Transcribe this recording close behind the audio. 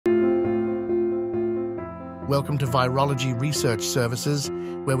Welcome to Virology Research Services,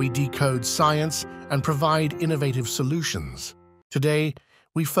 where we decode science and provide innovative solutions. Today,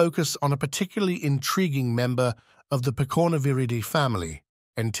 we focus on a particularly intriguing member of the Picornaviridae family,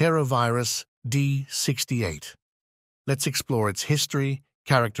 Enterovirus D68. Let's explore its history,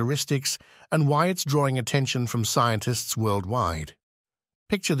 characteristics, and why it's drawing attention from scientists worldwide.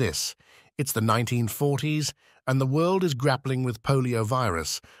 Picture this. It's the 1940s, and the world is grappling with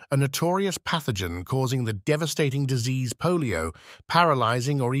poliovirus, a notorious pathogen causing the devastating disease polio,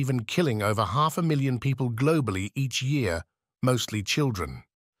 paralyzing or even killing over 500,000 people globally each year, mostly children.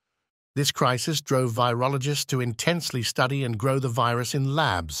 This crisis drove virologists to intensely study and grow the virus in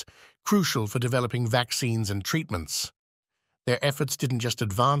labs, crucial for developing vaccines and treatments. Their efforts didn't just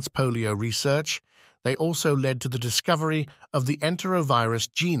advance polio research, they also led to the discovery of the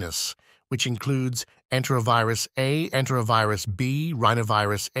enterovirus genus, which includes Enterovirus A, Enterovirus B,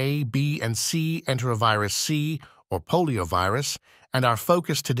 Rhinovirus A, B, and C, Enterovirus C, or poliovirus, and our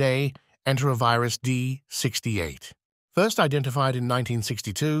focus today, Enterovirus D68. First identified in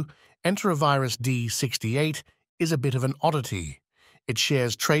 1962, Enterovirus D68 is a bit of an oddity. It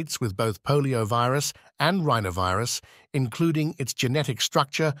shares traits with both poliovirus and rhinovirus, including its genetic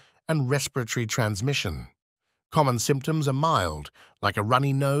structure and respiratory transmission. Common symptoms are mild, like a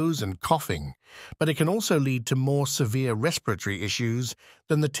runny nose and coughing, but it can also lead to more severe respiratory issues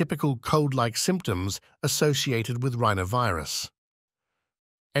than the typical cold-like symptoms associated with rhinovirus.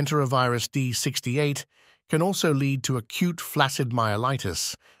 Enterovirus D68 can also lead to acute flaccid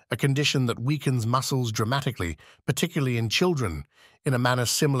myelitis, a condition that weakens muscles dramatically, particularly in children, in a manner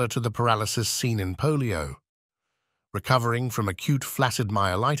similar to the paralysis seen in polio. Recovering from acute flaccid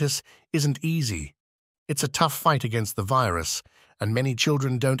myelitis isn't easy. It's a tough fight against the virus, and many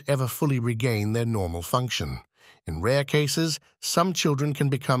children don't ever fully regain their normal function. In rare cases, some children can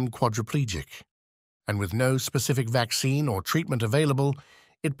become quadriplegic. And with no specific vaccine or treatment available,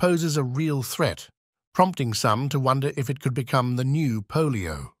 it poses a real threat, prompting some to wonder if it could become the new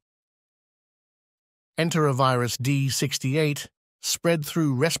polio. Enterovirus D68 spread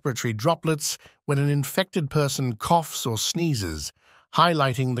through respiratory droplets when an infected person coughs or sneezes,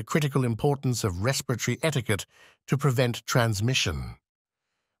 highlighting the critical importance of respiratory etiquette to prevent transmission.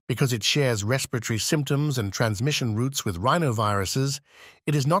 Because it shares respiratory symptoms and transmission routes with rhinoviruses,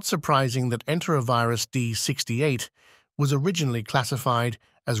 it is not surprising that Enterovirus D68 was originally classified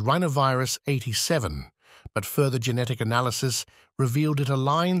as Rhinovirus 87, but further genetic analysis revealed it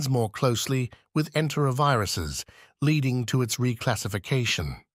aligns more closely with enteroviruses, leading to its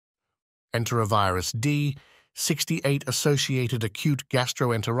reclassification. Enterovirus D68-associated acute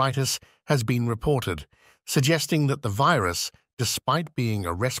gastroenteritis has been reported, suggesting that the virus, despite being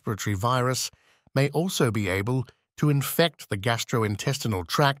a respiratory virus, may also be able to infect the gastrointestinal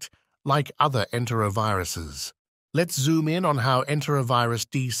tract like other enteroviruses. Let's zoom in on how Enterovirus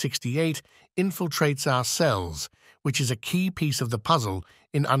D68 infiltrates our cells, which is a key piece of the puzzle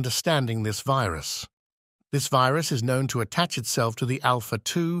in understanding this virus. This virus is known to attach itself to the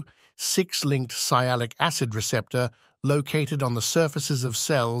alpha-2 6-linked sialic acid receptor located on the surfaces of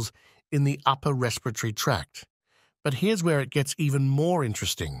cells in the upper respiratory tract. But here's where it gets even more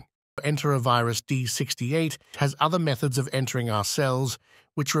interesting. Enterovirus D68 has other methods of entering our cells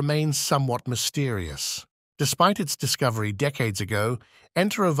which remain somewhat mysterious. Despite its discovery decades ago,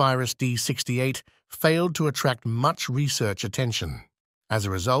 Enterovirus D68 failed to attract much research attention. As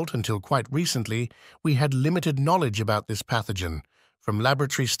a result, until quite recently, we had limited knowledge about this pathogen, from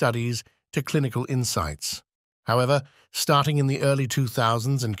laboratory studies to clinical insights. However, starting in the early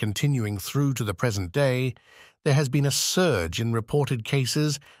 2000s and continuing through to the present day, there has been a surge in reported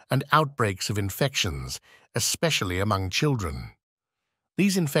cases and outbreaks of infections, especially among children.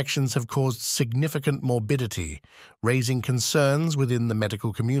 These infections have caused significant morbidity, raising concerns within the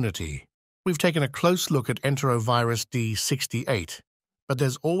medical community. We've taken a close look at Enterovirus D68, but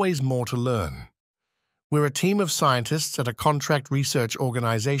there's always more to learn. We're a team of scientists at a contract research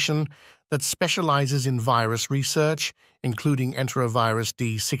organization that specializes in virus research, including Enterovirus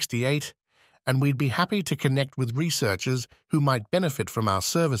D68, and we'd be happy to connect with researchers who might benefit from our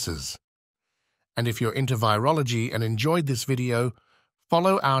services. And if you're into virology and enjoyed this video,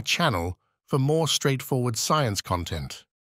 follow our channel for more straightforward science content.